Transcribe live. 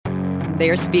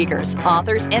They're speakers,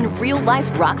 authors, and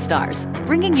real-life rock stars,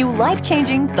 bringing you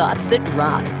life-changing thoughts that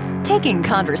rock. Taking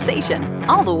conversation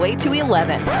all the way to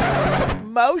 11.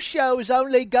 Most shows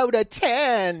only go to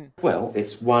 10. Well,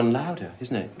 it's one louder,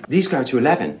 isn't it? These go to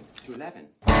 11.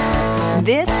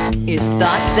 This is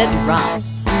Thoughts That Rock.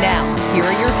 Now, here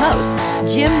are your hosts,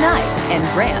 Jim Knight and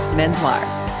Brant Menswar.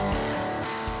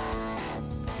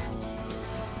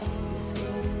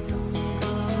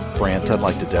 Brant, I'd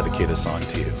like to dedicate a song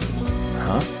to you.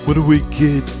 Huh? What a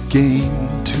wicked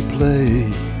game to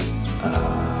play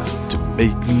to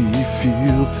make me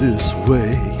feel this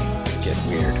way. It's getting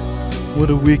weird.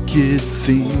 What a wicked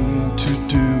thing to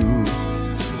do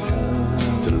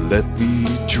to let me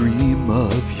dream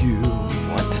of you.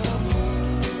 What?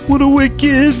 What a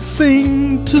wicked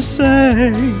thing to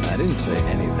say. I didn't say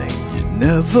anything. You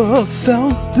never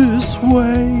felt this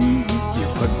way.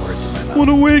 You're putting words in my mouth. What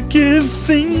a wicked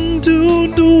thing to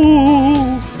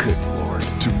do. Good Lord.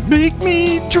 To make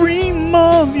me dream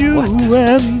of you. What?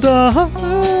 And I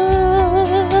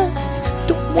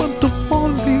don't want to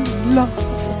fall in love.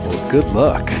 Well, good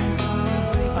luck.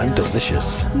 I'm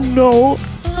delicious. No,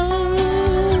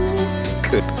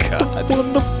 Good God. I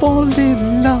want to fall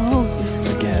in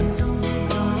love. Again.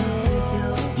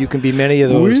 You can be many of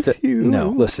those With that... you.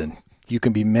 No, listen. You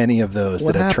can be many of those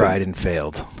What that have happened? tried and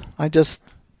failed. I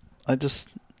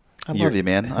love you,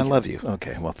 man. I love you.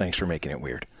 Okay, well, thanks for making it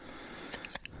weird.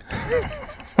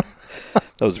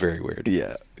 That was very weird.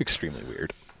 Yeah, extremely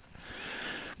weird.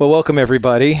 Well, welcome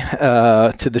everybody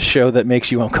to the show that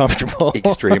makes you uncomfortable.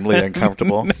 Extremely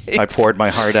uncomfortable. I poured my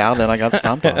heart out and I got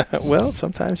stomped on. Well,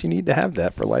 sometimes you need to have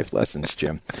that for life lessons,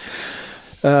 Jim.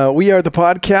 We are the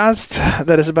podcast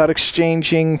that is about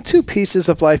exchanging two pieces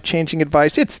of life-changing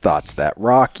advice. It's Thoughts That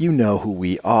Rock. You know who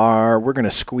we are. We're going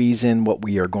to squeeze in what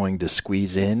we are going to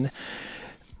squeeze in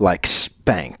like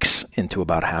Spanx into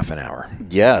about half an hour.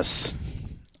 Yes.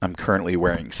 I'm currently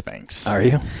wearing Spanx. Are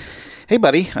you? Hey,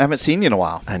 buddy. I haven't seen you in a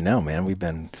while. I know, man. We've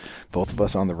been, both of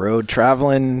us, on the road,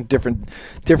 traveling, different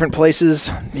places.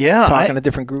 Yeah, talking to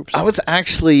different groups. I was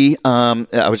actually,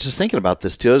 I was just thinking about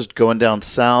this too. I was going down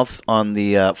south on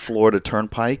the Florida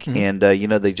Turnpike, and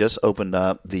they just opened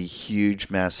up the huge,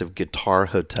 massive Guitar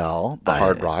Hotel, the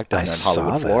Hard Rock, down there in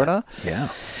Hollywood, Florida. Yeah,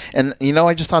 and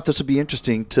I just thought this would be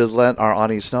interesting to let our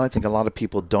audience know. I think a lot of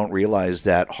people don't realize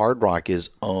that Hard Rock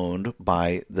is owned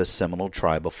by the Seminole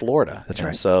Tribe of Florida. That's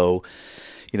right. So,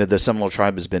 the Seminole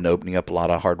Tribe has been opening up a lot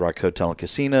of Hard Rock hotel and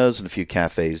casinos and a few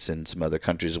cafes in some other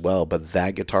countries as well. But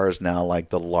that guitar is now like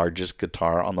the largest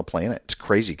guitar on the planet. It's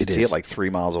crazy. You can see it like 3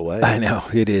 miles away. I know.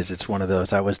 It is. It's one of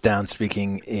those. I was down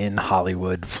speaking in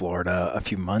Hollywood, Florida a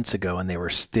few months ago, and they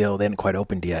hadn't quite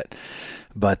opened yet.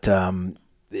 But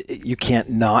you can't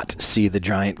not see the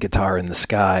giant guitar in the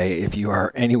sky if you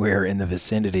are anywhere in the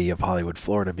vicinity of Hollywood,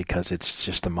 Florida, because it's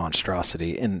just a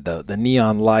monstrosity. And the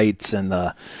neon lights and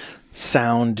the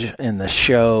sound and the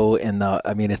show and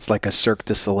it's like a Cirque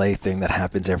du Soleil thing that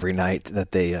happens every night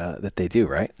that they do,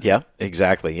 right? Yeah,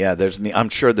 exactly. Yeah, I'm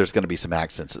sure there's going to be some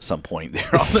accidents at some point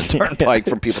there on the turnpike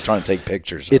from people trying to take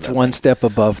pictures. It's one step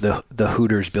above the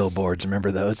Hooters billboards. Remember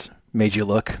those? Made you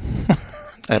look?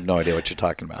 I have no idea what you're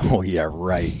talking about. Oh yeah,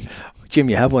 right. Jim,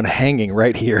 you have one hanging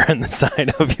right here on the side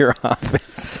of your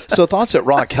office. So Thoughts That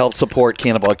Rock help support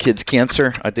Cannonball Kids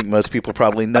Cancer. I think most people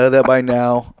probably know that by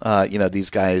now. These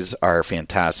guys are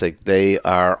fantastic. They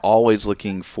are always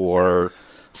looking for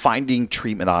finding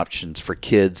treatment options for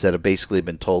kids that have basically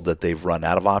been told that they've run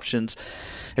out of options.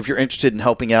 If you're interested in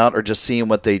helping out or just seeing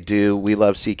what they do, we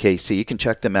love CKC. You can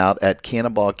check them out at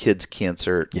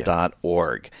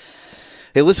cannonballkidscancer.org.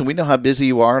 Hey, listen, we know how busy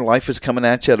you are. Life is coming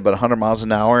at you at about 100 miles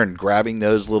an hour, and grabbing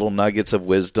those little nuggets of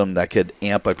wisdom that could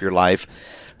amp up your life,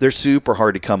 they're super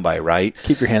hard to come by, right?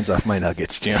 Keep your hands off my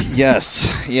nuggets, Jim. Yes.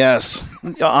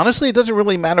 Honestly, it doesn't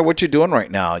really matter what you're doing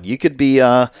right now. You could be,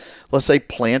 let's say,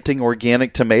 planting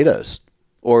organic tomatoes,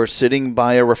 or sitting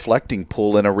by a reflecting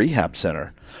pool in a rehab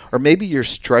center, or maybe you're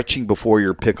stretching before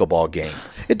your pickleball game.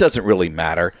 It doesn't really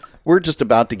matter. We're just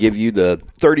about to give you the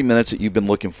 30 minutes that you've been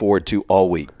looking forward to all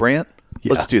week. Brant?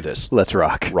 Yeah. Let's do this. Let's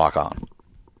rock. Rock on.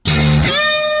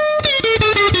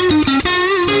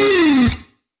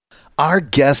 Our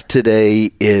guest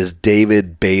today is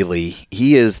David Bailey.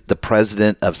 He is the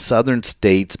president of Southern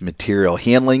States Material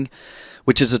Handling,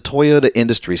 which is a Toyota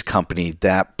Industries company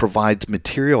that provides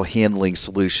material handling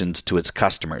solutions to its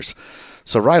customers.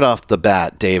 So right off the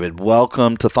bat, David,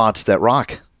 welcome to Thoughts That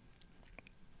Rock.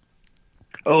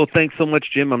 Oh, thanks so much,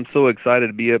 Jim. I'm so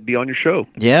excited to be on your show.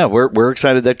 Yeah, we're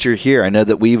excited that you're here. I know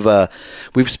that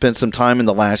we've spent some time in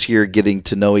the last year getting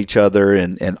to know each other,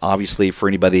 and obviously for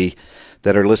anybody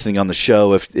that are listening on the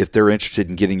show, if they're interested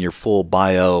in getting your full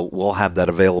bio, we'll have that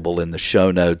available in the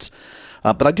show notes.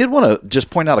 But I did want to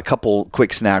just point out a couple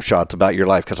quick snapshots about your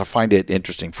life because I find it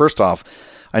interesting. First off,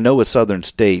 I know with Southern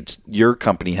States, your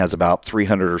company has about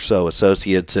 300 or so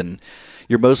associates, and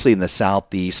you're mostly in the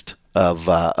southeast of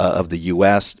the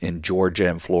U.S., in Georgia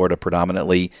and Florida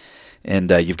predominantly,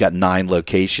 and you've got 9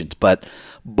 locations. But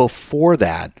before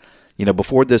that,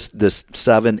 before this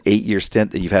 7-8 year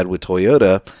stint that you've had with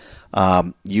Toyota,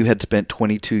 you had spent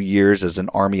 22 years as an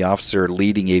Army officer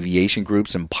leading aviation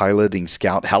groups and piloting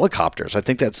Scout helicopters. I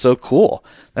think that's so cool.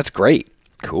 That's great.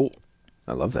 Cool.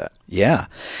 I love that. Yeah.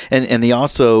 And he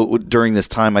also, during this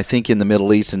time, I think in the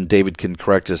Middle East, and David can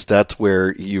correct us, that's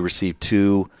where you received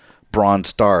 2 Bronze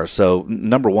Stars. So,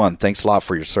 number one, thanks a lot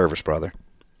for your service, brother.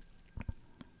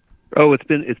 Oh,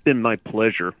 it's been my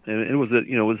pleasure, and it was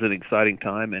an exciting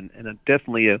time, and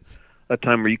definitely a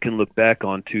time where you can look back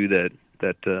onto that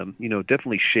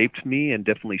definitely shaped me and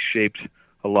definitely shaped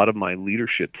a lot of my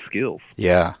leadership skills.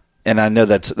 Yeah. And I know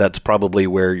that's probably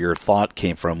where your thought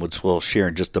came from, which we'll share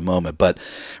in just a moment. But,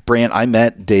 Brant, I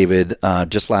met David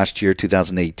just last year,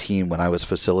 2018, when I was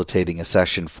facilitating a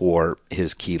session for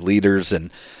his key leaders,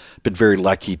 and been very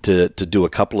lucky to do a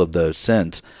couple of those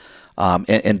since.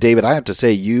 And David, I have to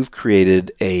say, you've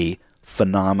created a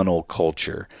phenomenal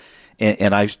culture.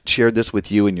 And I've shared this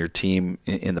with you and your team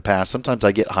in the past. Sometimes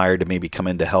I get hired to maybe come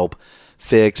in to help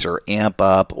fix or amp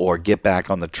up or get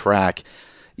back on the track.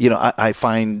 I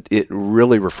find it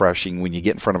really refreshing when you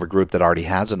get in front of a group that already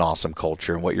has an awesome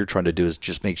culture, and what you're trying to do is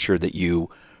just make sure that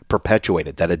you perpetuate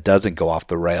it, that it doesn't go off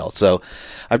the rail. So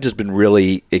I've just been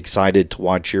really excited to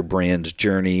watch your brand's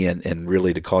journey and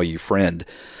really to call you friend.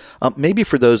 Maybe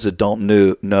for those that don't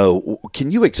know, can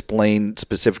you explain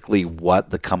specifically what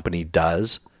the company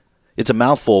does? It's a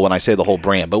mouthful when I say the whole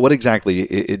brand, but what exactly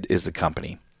is the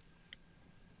company?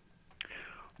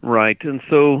 Right. And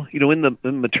so, in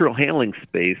the material handling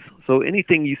space, so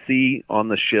anything you see on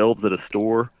the shelves at a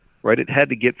store, right, it had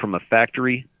to get from a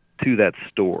factory to that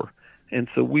store. And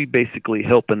so we basically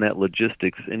help in that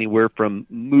logistics, anywhere from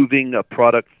moving a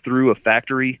product through a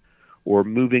factory or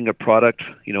moving a product,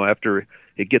 after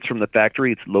it gets from the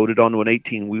factory, it's loaded onto an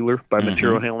 18-wheeler by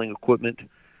material handling equipment.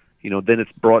 Then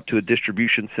it's brought to a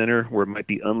distribution center where it might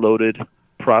be unloaded,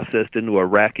 processed into a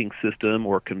racking system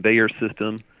or conveyor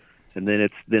system. And then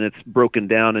it's broken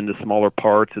down into smaller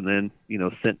parts and then,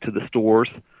 sent to the stores.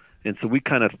 And so we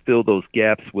kind of fill those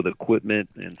gaps with equipment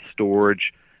and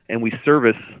storage, and we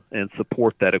service and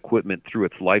support that equipment through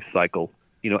its life cycle,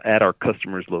 at our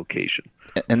customer's location.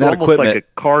 And so that almost equipment, like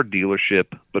a car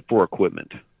dealership, but for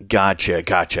equipment. Gotcha.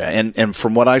 And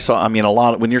from what I saw, a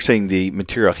lot when you're saying the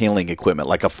material handling equipment,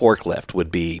 like a forklift would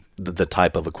be the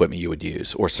type of equipment you would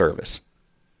use or service.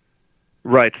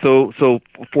 Right. So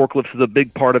forklifts is a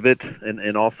big part of it,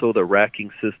 and also the racking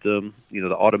system, the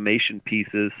automation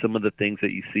pieces, some of the things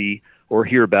that you see or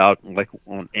hear about, like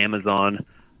on Amazon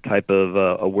type of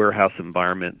a warehouse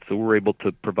environment. So we're able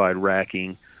to provide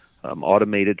racking,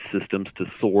 automated systems to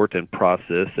sort and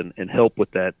process and help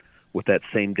with that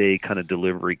same day kind of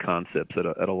delivery concepts at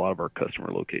a lot of our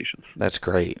customer locations. That's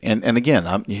great. And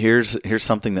again, here's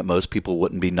something that most people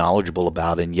wouldn't be knowledgeable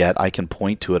about, and yet I can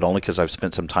point to it only because I've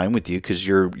spent some time with you, because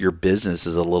your business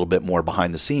is a little bit more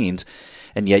behind the scenes,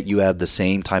 and yet you have the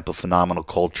same type of phenomenal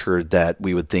culture that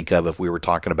we would think of if we were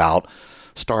talking about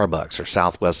Starbucks or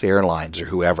Southwest Airlines or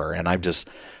whoever. And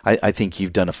I think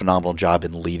you've done a phenomenal job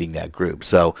in leading that group.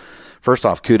 So first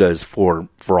off, kudos for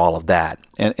all of that.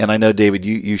 And I know, David,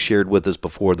 you shared with us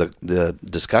before the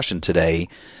discussion today,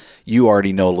 you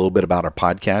already know a little bit about our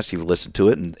podcast. You've listened to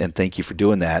it, and thank you for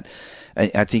doing that.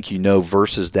 I think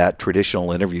versus that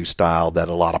traditional interview style that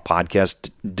a lot of podcasts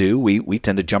do, we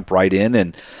tend to jump right in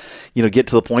and get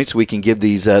to the point so we can give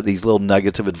these little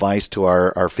nuggets of advice to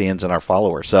our fans and our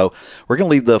followers. So we're going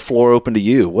to leave the floor open to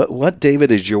you. What,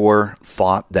 David, is your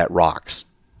thought that rocks?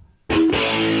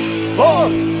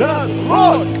 Thoughts that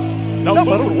rock,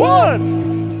 number 1.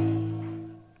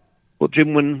 Well,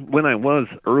 Jim, when I was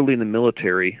early in the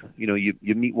military,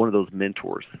 you meet one of those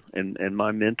mentors, and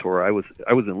my mentor, I was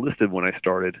enlisted when I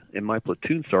started, and my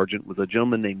platoon sergeant was a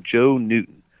gentleman named Joe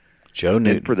Newton. Joe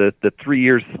Newton. And for the 3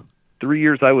 years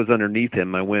I was underneath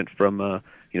him, I went from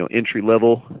entry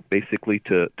level basically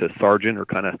to sergeant or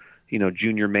kind of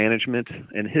junior management.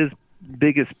 And his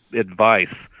biggest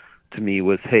advice to me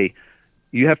was, hey,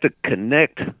 you have to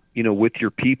connect with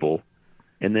your people,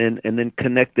 and then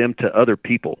connect them to other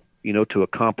people, to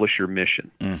accomplish your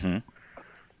mission. Mm-hmm.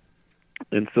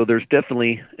 And so there's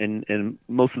definitely, and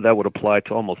most of that would apply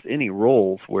to almost any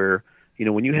roles where,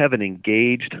 when you have an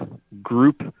engaged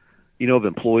group, of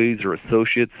employees or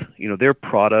associates, their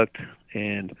product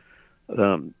and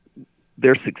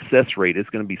their success rate is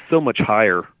going to be so much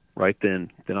higher, right,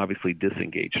 than obviously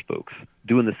disengaged folks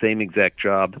doing the same exact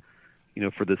job,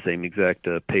 for the same exact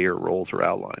pay or roles or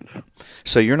outlines.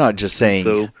 So you're not just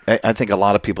saying, I think a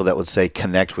lot of people that would say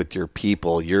connect with your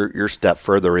people, your step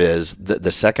further is,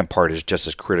 the second part is just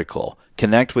as critical.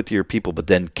 Connect with your people, but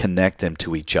then connect them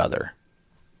to each other.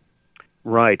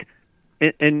 Right.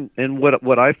 And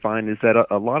what I find is that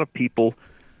a lot of people,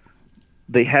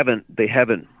 they haven't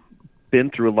been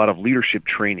through a lot of leadership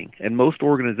training. And most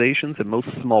organizations and most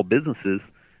small businesses,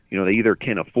 they either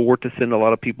can't afford to send a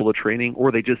lot of people to training,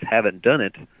 or they just haven't done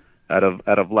it out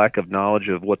of lack of knowledge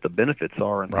of what the benefits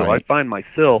are. And so I find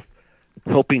myself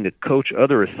helping to coach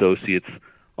other associates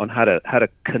on how to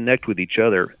connect with each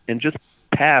other and just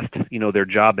past, their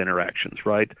job interactions,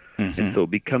 right? Mm-hmm. And so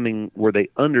becoming where they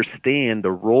understand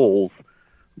the roles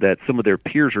that some of their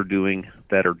peers are doing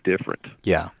that are different.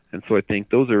 Yeah. And so I think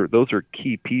those are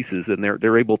key pieces, and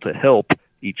they're able to help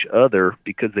each other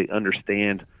because they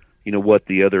understand, what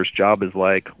the other's job is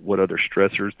like, what other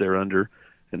stressors they're under,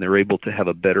 and they're able to have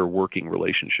a better working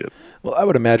relationship. Well, I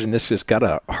would imagine this has got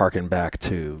to harken back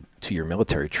to your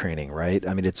military training, right?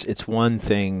 I mean, it's one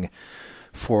thing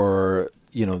for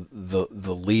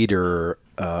the leader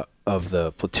of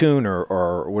the platoon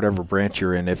or whatever branch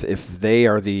you're in. If they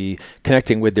are the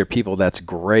connecting with their people, that's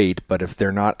great. But if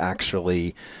they're not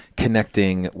actually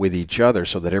connecting with each other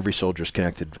so that every soldier is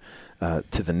connected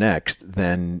to the next,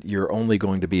 then you're only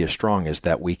going to be as strong as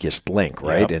that weakest link,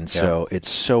 right? Yep, so it's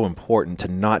so important to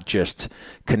not just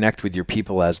connect with your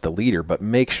people as the leader, but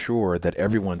make sure that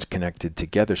everyone's connected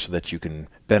together so that you can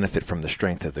benefit from the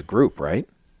strength of the group, right?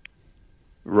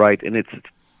 Right, and it's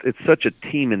such a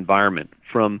team environment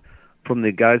from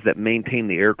the guys that maintain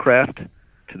the aircraft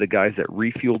to the guys that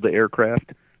refueled the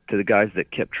aircraft to the guys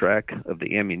that kept track of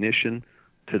the ammunition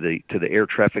to the air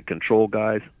traffic control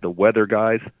guys, the weather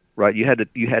guys. Right, you had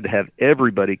to have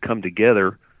everybody come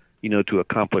together, to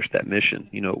accomplish that mission.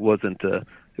 It wasn't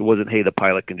hey, the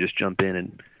pilot can just jump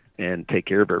in and take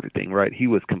care of everything. Right, he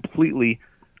was completely,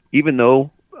 even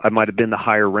though I might have been the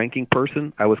higher ranking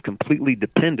person, I was completely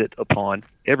dependent upon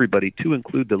everybody, to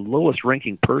include the lowest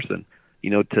ranking person,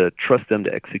 to trust them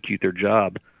to execute their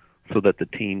job so that the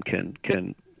team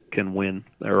can win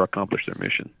or accomplish their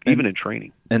mission, even in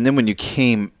training. And then when you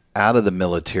came out of the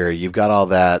military, you've got all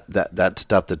that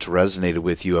stuff that's resonated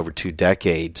with you over 2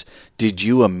 decades. Did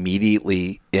you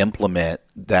immediately implement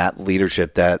that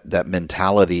leadership, that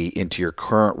mentality into your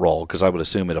current role? Because I would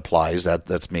assume it applies.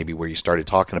 That's maybe where you started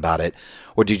talking about it.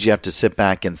 Or did you have to sit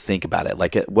back and think about it?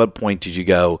 Like, at what point did you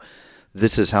go,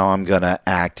 this is how I'm going to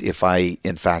act if I,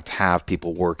 in fact, have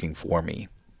people working for me?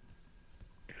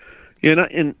 Yeah,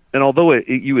 and although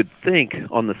you would think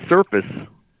on the surface,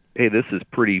 hey, this is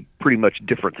pretty much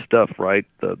different stuff, right?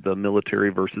 The military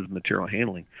versus material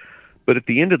handling. But at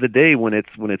the end of the day, when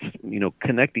it's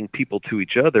connecting people to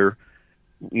each other,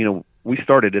 we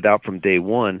started it out from day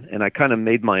one, and I kind of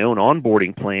made my own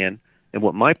onboarding plan. And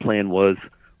what my plan was,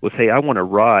 hey, I want to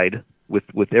ride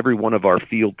with every one of our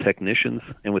field technicians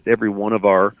and with every one of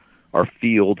our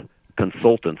field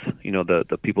consultants,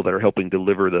 the people that are helping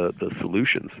deliver the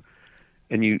solutions.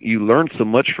 And you learn so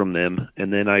much from them,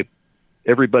 and then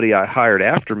everybody I hired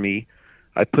after me,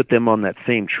 I put them on that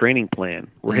same training plan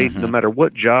where, hey, no matter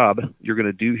what job you're going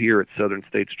to do here at Southern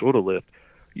States Strota-Lift,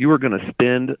 you are going to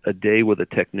spend a day with a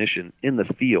technician in the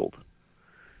field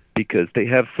because they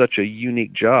have such a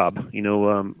unique job.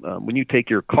 When you take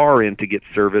your car in to get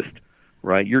serviced,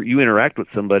 right, you interact with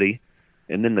somebody,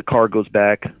 and then the car goes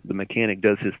back, the mechanic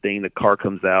does his thing, the car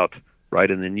comes out, right,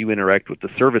 and then you interact with the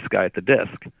service guy at the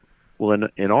desk. Well,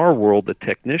 in our world, the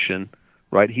technician,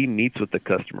 right, he meets with the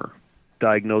customer,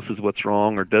 diagnoses what's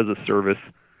wrong or does a service,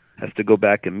 has to go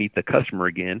back and meet the customer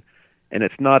again. And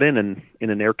it's not in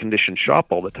an air-conditioned shop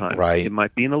all the time. Right. It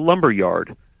might be in a lumber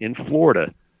yard in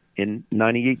Florida in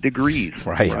 98 degrees.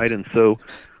 Right. And so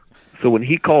when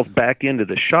he calls back into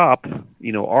the shop,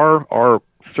 our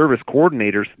service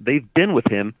coordinators, they've been with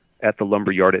him at the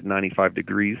lumber yard at 95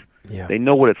 degrees. Yeah. They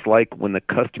know what it's like when the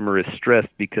customer is stressed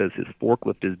because his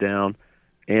forklift is down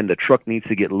and the truck needs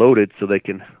to get loaded so they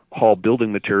can haul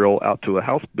building material out to a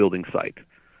house building site.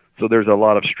 So there's a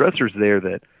lot of stressors there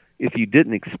that if you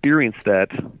didn't experience that,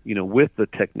 with the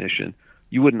technician,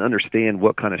 you wouldn't understand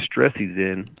what kind of stress he's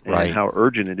in and how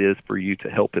urgent it is for you to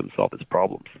help him solve his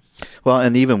problems. Well,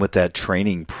 and even with that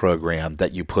training program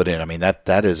that you put in, I mean,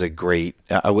 that is a great,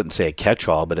 I wouldn't say a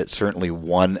catch-all, but it's certainly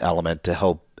one element to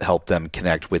help help them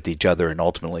connect with each other and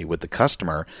ultimately with the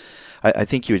customer. I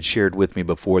think you had shared with me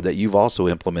before that you've also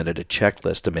implemented a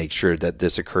checklist to make sure that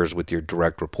this occurs with your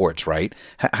direct reports, right?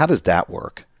 How does that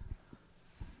work?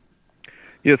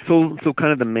 Yeah, so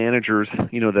kind of the managers,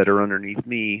 that are underneath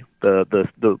me,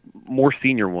 the more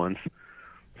senior ones.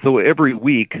 So every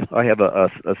week I have a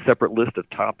separate list of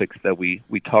topics that we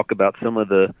talk about, some of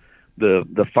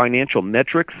the financial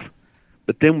metrics,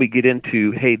 but then we get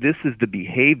into, hey, this is the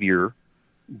behavior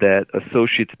that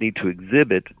associates need to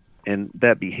exhibit, and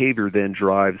that behavior then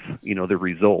drives, the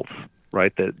results,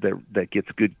 right? That gets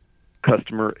good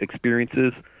customer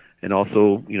experiences, and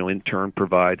also, in turn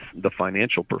provides the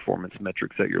financial performance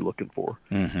metrics that you're looking for.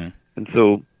 Mm-hmm. And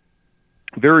so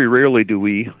very rarely do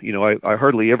we, I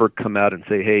hardly ever come out and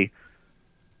say, hey,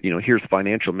 here's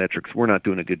financial metrics. We're not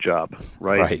doing a good job,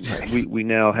 right? We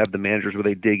now have the managers where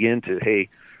they dig into, hey,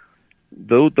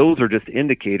 those are just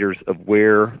indicators of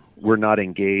where we're not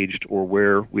engaged or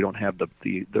where we don't have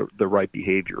the right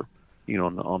behavior,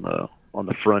 on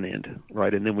the front end,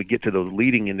 right? And then we get to those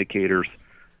leading indicators,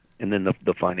 and then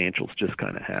the financials just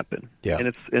kind of happen. Yeah.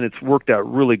 And it's worked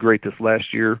out really great this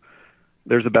last year.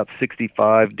 There's about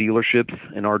 65 dealerships,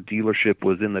 and our dealership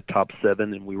was in the top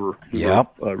 7, and we were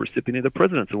recipient of the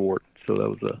President's Award. So that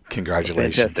was a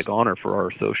fantastic honor for our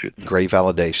associates. Great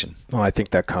validation. Well, I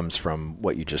think that comes from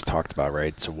what you just talked about,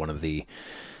 right? So one of the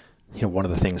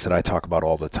things that I talk about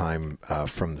all the time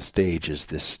from the stage is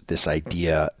this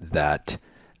idea that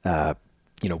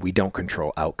we don't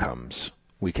control outcomes.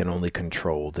 We can only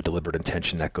control the deliberate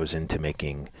intention that goes into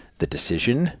making the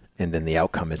decision, and then the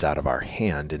outcome is out of our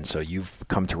hand. And so you've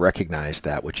come to recognize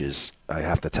that, which is, I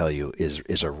have to tell you,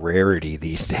 is a rarity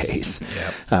these days.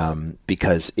 Yep.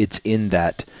 Because it's in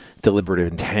that deliberate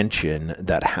intention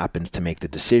that happens to make the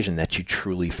decision that you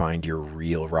truly find your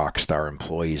real rock star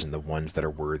employees, and the ones that are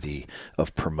worthy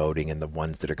of promoting, and the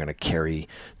ones that are going to carry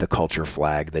the culture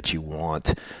flag that you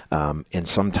want. And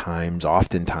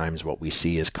oftentimes what we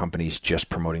see is companies just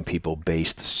promoting people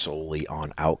based solely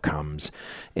on outcomes.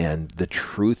 And the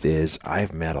truth is,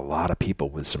 I've met a lot of people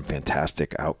with some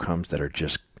fantastic outcomes that are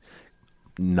just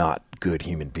not good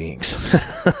human beings.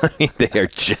 I mean, they are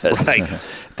just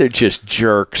they're just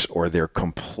jerks, or they're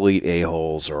complete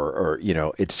a-holes, or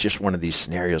it's just one of these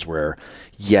scenarios where,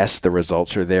 yes, the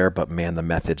results are there, but man, the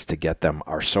methods to get them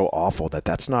are so awful that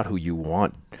that's not who you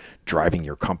want driving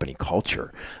your company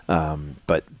culture.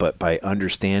 But by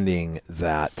understanding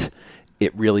that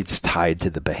it really is tied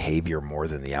to the behavior more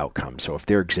than the outcome. So if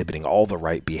they're exhibiting all the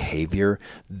right behavior,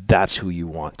 that's who you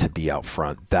want to be out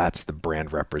front. That's the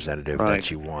brand representative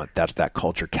that you want. That's that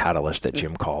culture catalyst that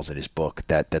Jim calls in his book,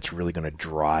 that's really going to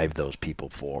drive those people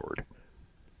forward.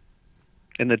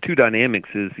 And the two dynamics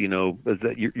is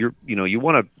that you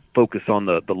want to focus on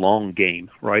the long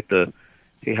game, right?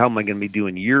 Hey, how am I going to be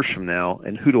doing years from now,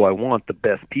 and who do I want? The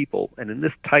best people. And in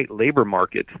this tight labor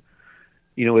market,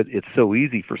 it's so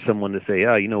easy for someone to say,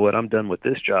 you know what, I'm done with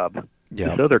this job.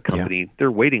 This other company, they're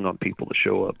waiting on people to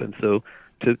show up. And so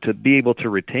to be able to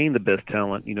retain the best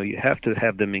talent, you have to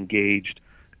have them engaged,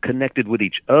 connected with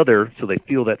each other, so they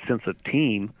feel that sense of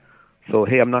team. So,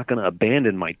 hey, I'm not going to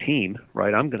abandon my team,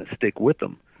 right? I'm going to stick with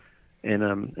them. And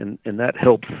that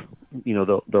helps,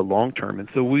 the long term. And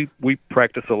so we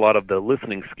practice a lot of the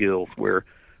listening skills where,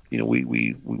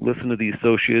 we listen to the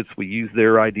associates, we use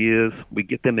their ideas, we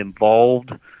get them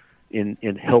involved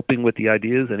in helping with the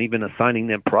ideas, and even assigning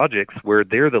them projects where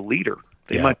they're the leader.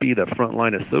 They might be the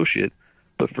frontline associate,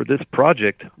 but for this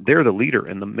project, they're the leader,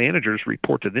 and the managers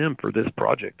report to them for this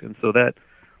project. And so that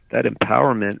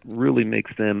empowerment really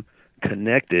makes them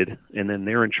connected, and then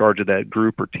they're in charge of that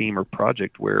group or team or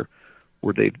project where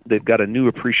they've got a new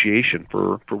appreciation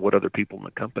for what other people in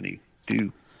the company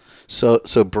do.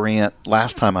 So Brant,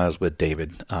 last time I was with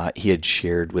David, he had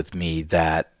shared with me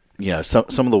that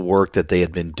some of the work that they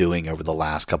had been doing over the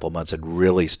last couple of months had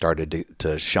really started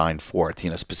to shine forth.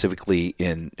 Specifically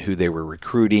in who they were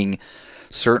recruiting.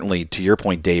 Certainly, to your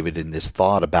point, David, in this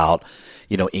thought about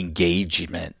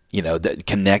engagement, that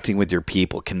connecting with your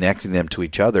people, connecting them to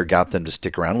each other, got them to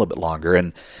stick around a little bit longer.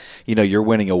 And you're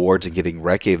winning awards and getting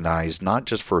recognized not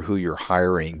just for who you're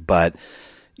hiring, but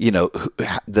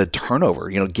the turnover,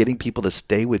 getting people to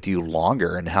stay with you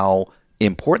longer, and how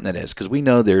important that is. Because we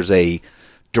know there's a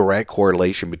direct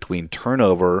correlation between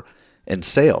turnover and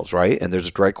sales, right? And there's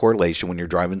a direct correlation when you're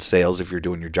driving sales, if you're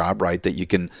doing your job right, that you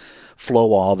can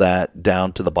flow all that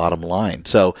down to the bottom line.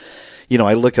 So,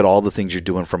 I look at all the things you're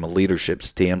doing from a leadership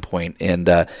standpoint, and,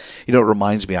 it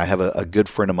reminds me, I have a good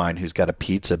friend of mine who's got a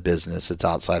pizza business that's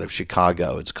outside of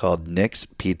Chicago. It's called Nick's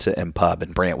Pizza and Pub.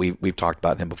 And Brant, we've talked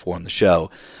about him before on the show.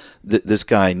 this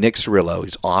guy, Nick Cirillo,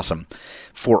 he's awesome,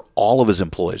 for all of his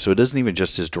employees. So it isn't even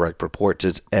just his direct reports.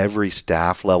 It's every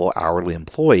staff level hourly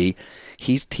employee.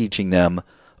 He's teaching them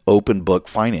open book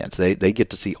finance. They get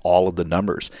to see all of the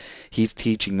numbers. He's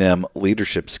teaching them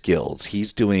leadership skills.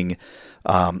 He's doing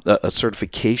a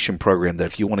certification program that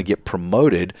if you want to get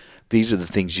promoted, these are the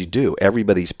things you do.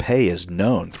 Everybody's pay is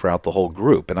known throughout the whole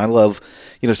group. And I love,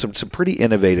 some pretty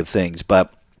innovative things.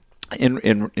 But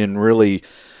in really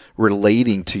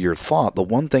relating to your thought, the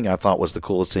one thing I thought was the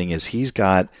coolest thing is he's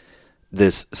got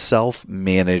this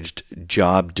self-managed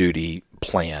job duty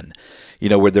plan,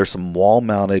 where there's some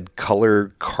wall-mounted,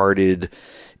 color-carded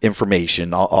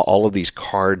information, all of these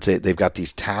cards. They've got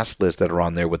these task lists that are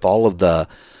on there with all of the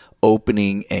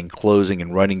opening and closing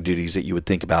and running duties that you would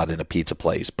think about in a pizza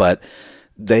place. But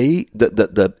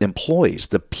the employees,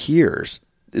 the peers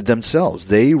themselves,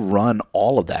 they run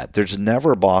all of that. There's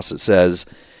never a boss that says,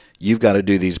 you've got to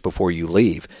do these before you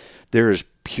leave. There is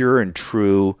pure and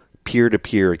true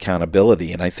peer-to-peer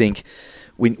accountability. And I think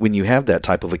when you have that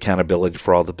type of accountability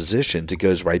for all the positions, it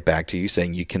goes right back to you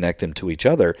saying you connect them to each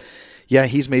other. Yeah,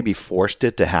 he's maybe forced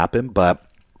it to happen, but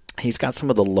he's got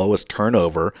some of the lowest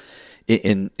turnover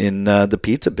in the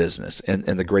pizza business, and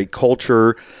the great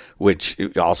culture, which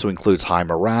also includes high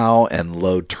morale and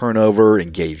low turnover,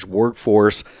 engaged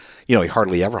workforce. He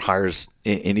hardly ever hires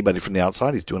anybody from the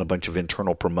outside. He's doing a bunch of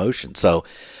internal promotion. So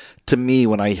to me,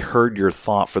 when I heard your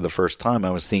thought for the first time,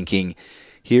 I was thinking,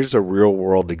 here's a real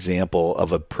world example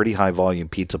of a pretty high volume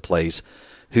pizza place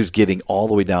who's getting all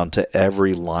the way down to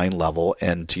every line level.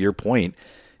 And to your point,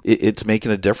 it's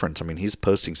making a difference. I mean, he's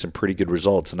posting some pretty good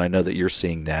results, and I know that you're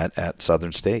seeing that at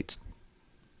Southern States.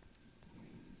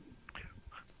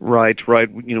 Right.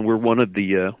 We're one of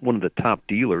the top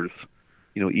dealers,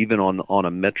 even on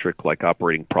a metric like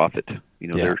operating profit.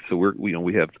 Yeah. So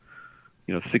we have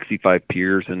 65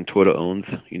 peers, and Toyota owns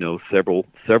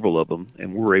several of them,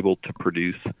 and we're able to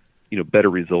produce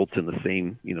better results in the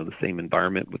same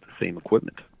environment with the same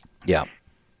equipment. Yeah.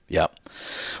 Yeah.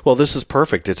 Well, this is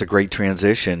perfect. It's a great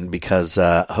transition because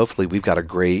hopefully we've got a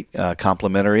great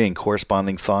complementary and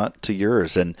corresponding thought to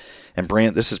yours. And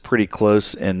Brant, this is pretty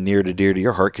close and near to dear to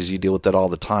your heart because you deal with that all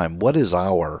the time. What is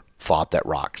our thought that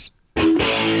rocks?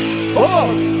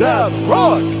 Thoughts that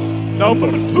rock,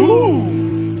 number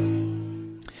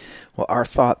 2. Well, our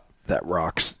thought that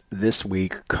rocks this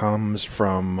week comes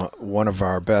from one of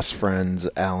our best friends,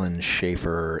 Alan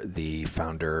Schaefer, the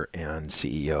founder and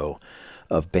CEO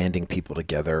of Banding People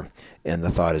Together. And the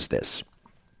thought is this: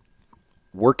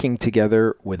 working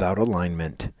together without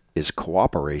alignment is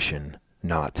cooperation,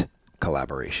 not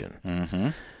collaboration. Mm-hmm.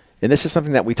 And this is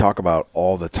something that we talk about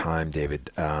all the time, David,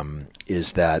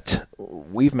 is that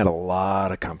we've met a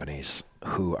lot of companies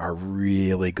who are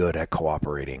really good at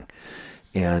cooperating.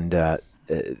 And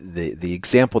the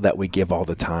example that we give all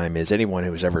the time is anyone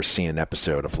who's ever seen an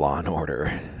episode of Law &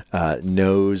 Order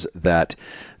knows that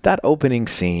opening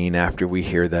scene after we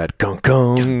hear that gong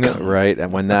gong, right?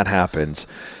 And when that happens,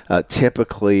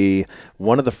 typically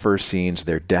one of the first scenes,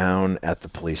 they're down at the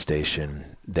police station.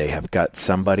 They have got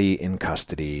somebody in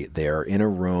custody. They are in a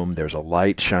room. There's a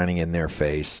light shining in their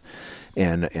face.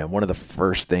 And one of the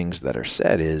first things that are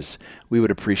said is, we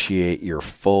would appreciate your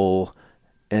full,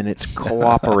 and it's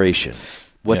cooperation.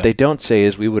 What they don't say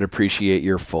is, we would appreciate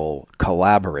your full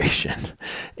collaboration.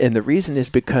 And the reason is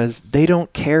because they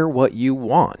don't care what you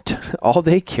want. All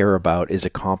they care about is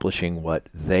accomplishing what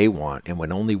they want. And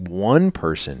when only one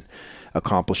person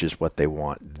accomplishes what they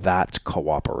want, that's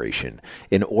cooperation.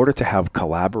 In order to have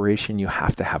collaboration, you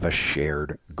have to have a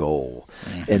shared goal.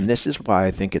 Mm-hmm. And this is why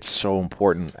I think it's so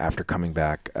important, after coming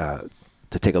back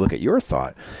to take a look at your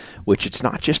thought, which it's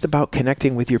not just about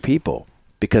connecting with your people.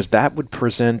 Because that would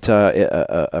present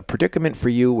a predicament for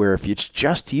you where if it's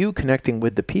just you connecting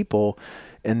with the people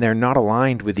and they're not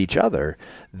aligned with each other,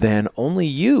 then only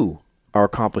you are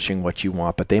accomplishing what you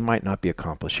want, but they might not be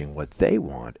accomplishing what they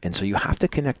want. And so you have to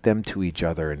connect them to each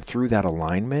other. And through that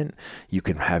alignment, you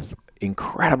can have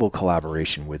incredible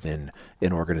collaboration within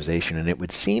an organization. And it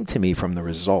would seem to me from the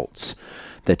results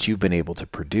that you've been able to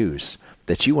produce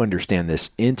that you understand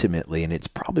this intimately. And it's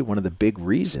probably one of the big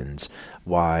reasons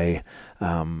why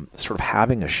sort of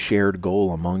having a shared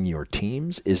goal among your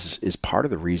teams is part of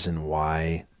the reason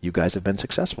why you guys have been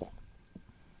successful.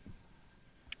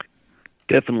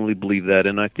 Definitely believe that,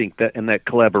 and I think that in that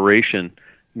collaboration,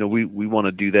 we want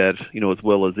to do that, as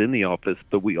well as in the office,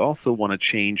 but we also want to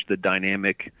change the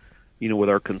dynamic, with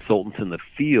our consultants in the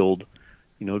field.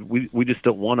 We just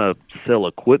don't want to sell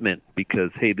equipment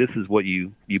because, hey, this is what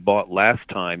you bought last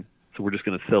time, so we're just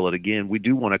going to sell it again. We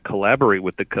do want to collaborate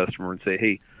with the customer and say,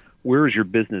 hey, where is your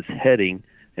business heading?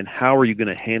 and how are you going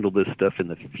to handle this stuff in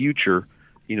the future,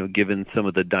 given some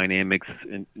of the dynamics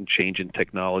and change in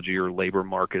technology or labor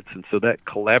markets. And so that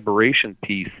collaboration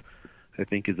piece, I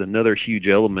think, is another huge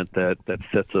element that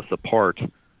sets us apart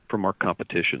from our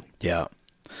competition. Yeah.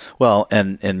 Well,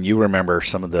 and you remember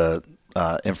some of the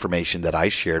information that I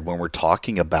shared when we're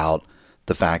talking about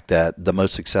the fact that the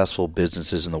most successful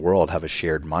businesses in the world have a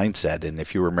shared mindset. And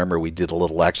if you remember, we did a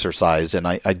little exercise, and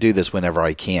I do this whenever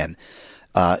I can.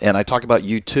 And I talk about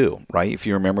U2, right? If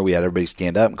you remember, we had everybody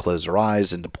stand up and close their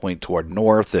eyes and to point toward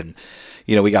north. And,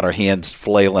 we got our hands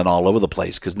flailing all over the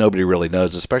place because nobody really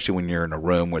knows, especially when you're in a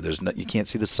room where you can't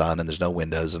see the sun and there's no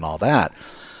windows and all that.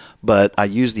 But I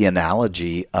use the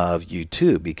analogy of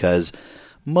U2 because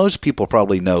most people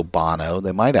probably know Bono.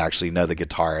 They might actually know the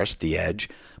guitarist, The Edge,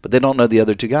 but they don't know the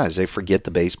other two guys. They forget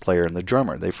the bass player and the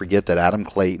drummer. They forget that Adam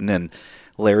Clayton and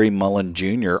Larry Mullen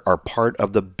Jr. are part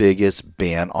of the biggest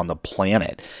band on the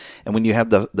planet. And when you have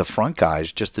the front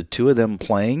guys, just the two of them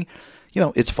playing,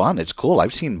 it's fun. It's cool.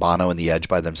 I've seen Bono and The Edge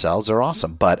by themselves. They're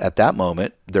awesome. But at that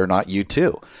moment, they're not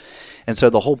U2. And so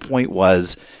the whole point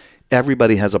was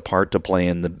everybody has a part to play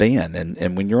in the band.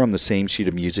 And when you're on the same sheet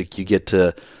of music, you get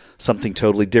to something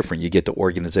totally different. You get to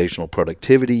organizational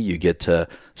productivity. You get to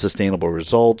sustainable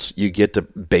results. You get to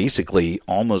basically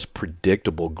almost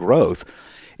predictable growth.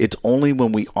 It's only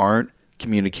when we aren't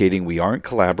communicating, we aren't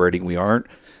collaborating, we aren't,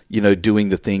 doing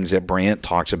the things that Brant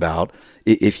talks about.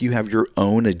 If you have your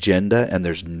own agenda and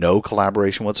there's no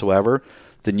collaboration whatsoever,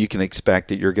 then you can expect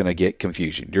that you're going to get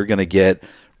confusion. You're going to get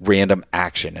random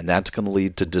action, and that's going to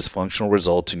lead to dysfunctional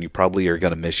results, and you probably are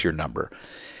going to miss your number.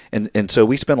 And so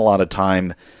we spent a lot of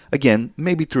time, again,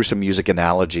 maybe through some music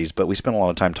analogies, but we spent a lot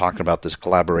of time talking about this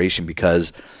collaboration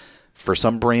because for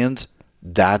some brands,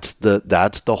 that's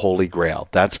the holy grail.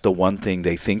 That's the one thing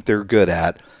they think they're good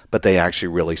at, but they actually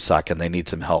really suck and they need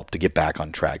some help to get back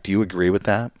on track. Do you agree with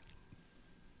that?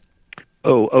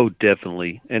 Oh,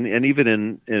 definitely. And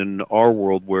even in our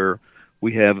world where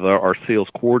we have our sales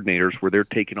coordinators where they're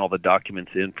taking all the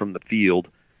documents in from the field,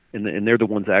 and they're the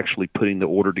ones actually putting the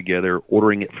order together,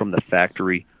 ordering it from the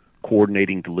factory,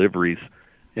 coordinating deliveries.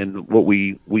 And what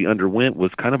we underwent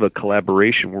was kind of a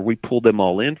collaboration where we pulled them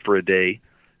all in for a day,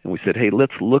 and we said, hey,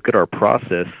 let's look at our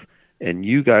process, and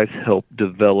you guys help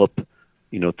develop,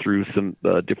 through some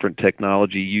different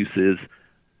technology uses,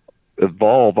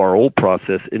 evolve our old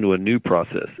process into a new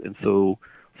process. And so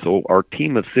our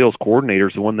team of sales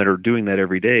coordinators, the one that are doing that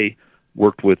every day,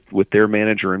 worked with their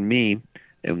manager and me,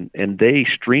 and they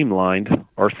streamlined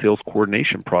our sales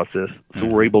coordination process, so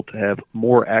we're able to have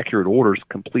more accurate orders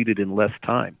completed in less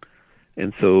time.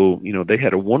 And so, they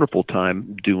had a wonderful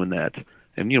time doing that.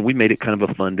 And, we made it kind of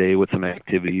a fun day with some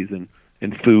activities and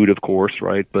food, of course,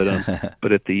 right? But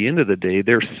but at the end of the day,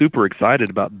 they're super excited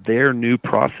about their new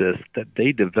process that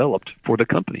they developed for the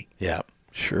company. Yeah,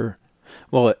 sure.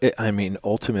 Well,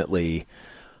 ultimately,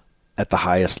 at the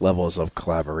highest levels of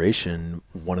collaboration,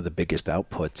 one of the biggest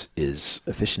outputs is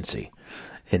efficiency.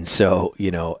 And so,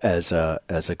 as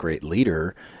a great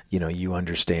leader, you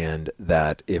understand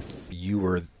that if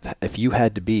you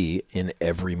had to be in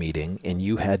every meeting and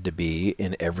you had to be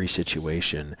in every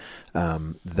situation,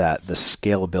 that the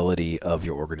scalability of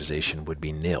your organization would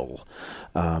be nil.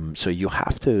 So you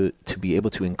have to be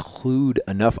able to include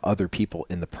enough other people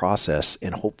in the process,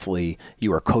 and hopefully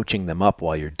you are coaching them up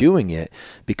while you're doing it,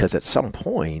 because at some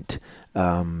point,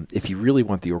 if you really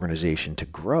want the organization to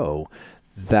grow,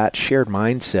 that shared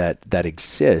mindset that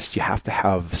exists, you have to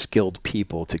have skilled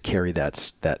people to carry that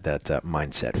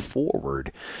mindset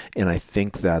forward. And I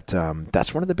think that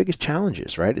that's one of the biggest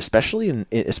challenges, right? Especially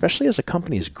as a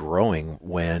company is growing,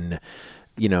 when,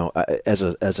 as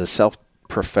a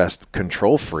self-professed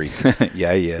control freak,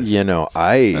 yeah, he is.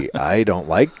 I don't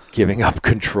like giving up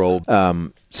control.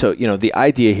 So, the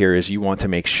idea here is you want to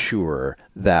make sure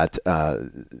that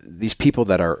these people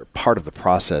that are part of the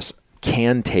process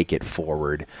can take it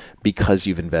forward because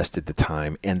you've invested the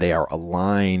time, and they are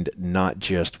aligned not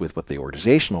just with what the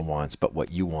organizational wants, but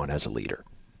what you want as a leader.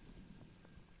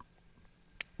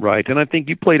 Right, and I think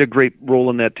you played a great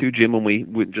role in that too, Jim. When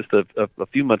we just a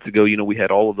few months ago, we had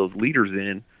all of those leaders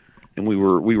in, and we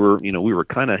were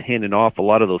kind of handing off a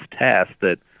lot of those tasks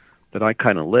that I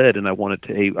kind of led, and I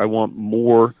want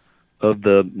more of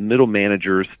the middle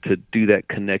managers to do that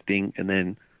connecting, and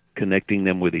then connecting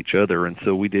them with each other. And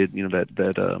so we did,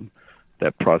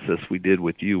 that process we did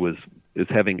with you is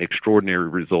having extraordinary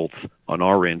results on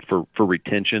our end for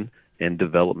retention and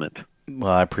development. Well,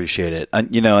 I appreciate it.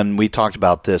 And we talked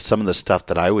about this, some of the stuff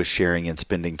that I was sharing and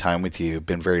spending time with you.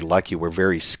 Been very lucky. We're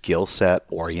very skill set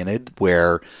oriented,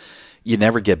 where you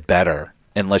never get better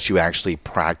unless you actually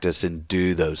practice and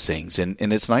do those things. And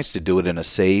it's nice to do it in a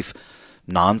safe,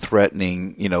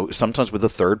 non-threatening, sometimes with a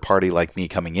third party like me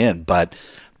coming in. But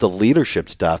the leadership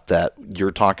stuff that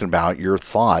you're talking about, your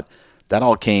thought, that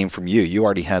all came from you. You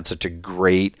already had such a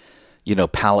great,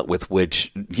 palette with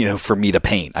which, for me to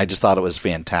paint. I just thought it was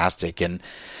fantastic. And,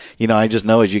 I just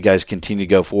know as you guys continue to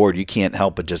go forward, you can't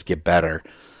help but just get better.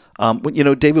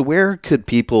 David, where could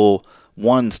people,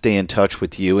 one, stay in touch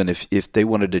with you? And if they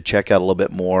wanted to check out a little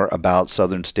bit more about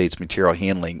Southern States Material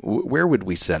Handling, where would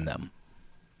we send them?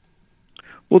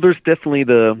 Well, there's definitely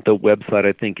the website.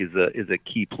 I think is a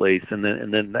key place, and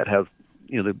then that has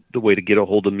the way to get a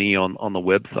hold of me on the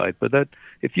website. But that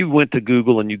if you went to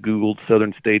Google and you Googled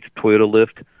Southern States Toyota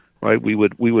Lift, right, we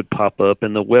would pop up,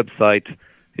 and the website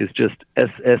is just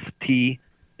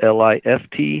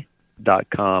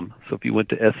SSTLIFT.com. So if you went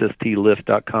to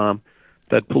SSTlift.com,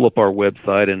 that'd pull up our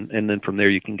website, and then from there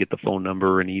you can get the phone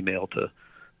number and email to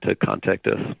contact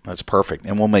us. That's perfect.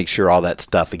 And we'll make sure all that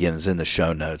stuff, again, is in the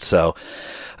show notes. So,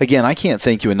 again, I can't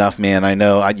thank you enough, man. I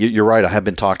know you're right. I have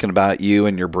been talking about you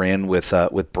and your brand with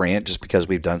Brant just because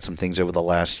we've done some things over the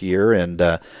last year, and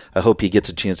I hope he gets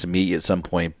a chance to meet you at some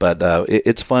point. But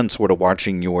it's fun sort of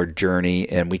watching your journey,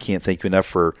 and we can't thank you enough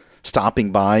for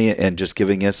stopping by and just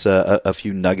giving us a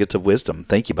few nuggets of wisdom.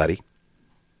 Thank you, buddy.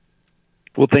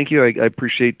 Well, thank you. I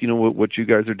appreciate what you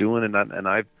guys are doing, and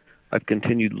I've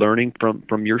continued learning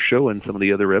from your show and some of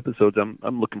the other episodes.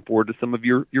 I'm looking forward to some of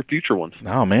your future ones.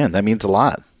 Oh, man, that means a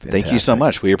lot. Fantastic. Thank you so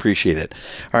much. We appreciate it.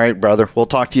 All right, brother. We'll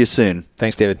talk to you soon.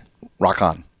 Thanks, David. Rock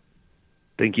on.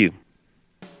 Thank you.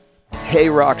 Hey,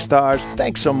 rock stars.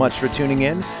 Thanks so much for tuning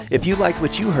in. If you liked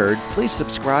what you heard, please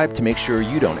subscribe to make sure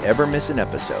you don't ever miss an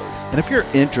episode. And if you're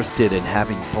interested in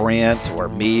having Brant or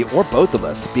me or both of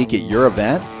us speak at your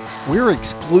event, we're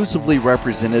exclusively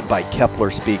represented by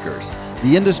Kepler Speakers,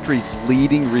 the industry's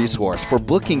leading resource for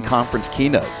booking conference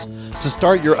keynotes. To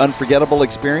start your unforgettable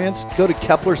experience, go to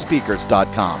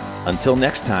KeplerSpeakers.com. Until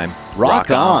next time,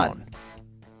 rock on.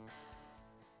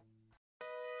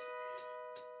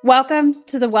 Welcome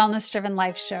to the Wellness Driven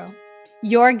Life Show,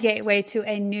 your gateway to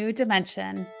a new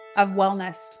dimension of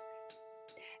wellness.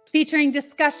 Featuring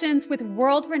discussions with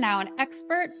world-renowned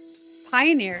experts,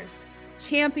 pioneers,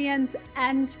 champions,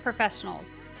 and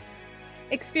professionals.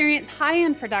 Experience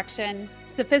high-end production,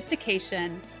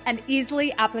 sophistication, and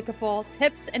easily applicable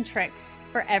tips and tricks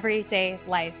for everyday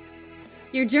life.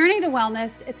 Your journey to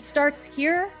wellness, it starts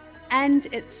here and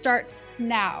it starts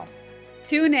now.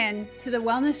 Tune in to the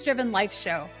Wellness Driven Life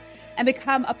Show and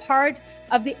become a part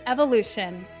of the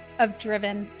evolution of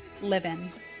driven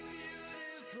living.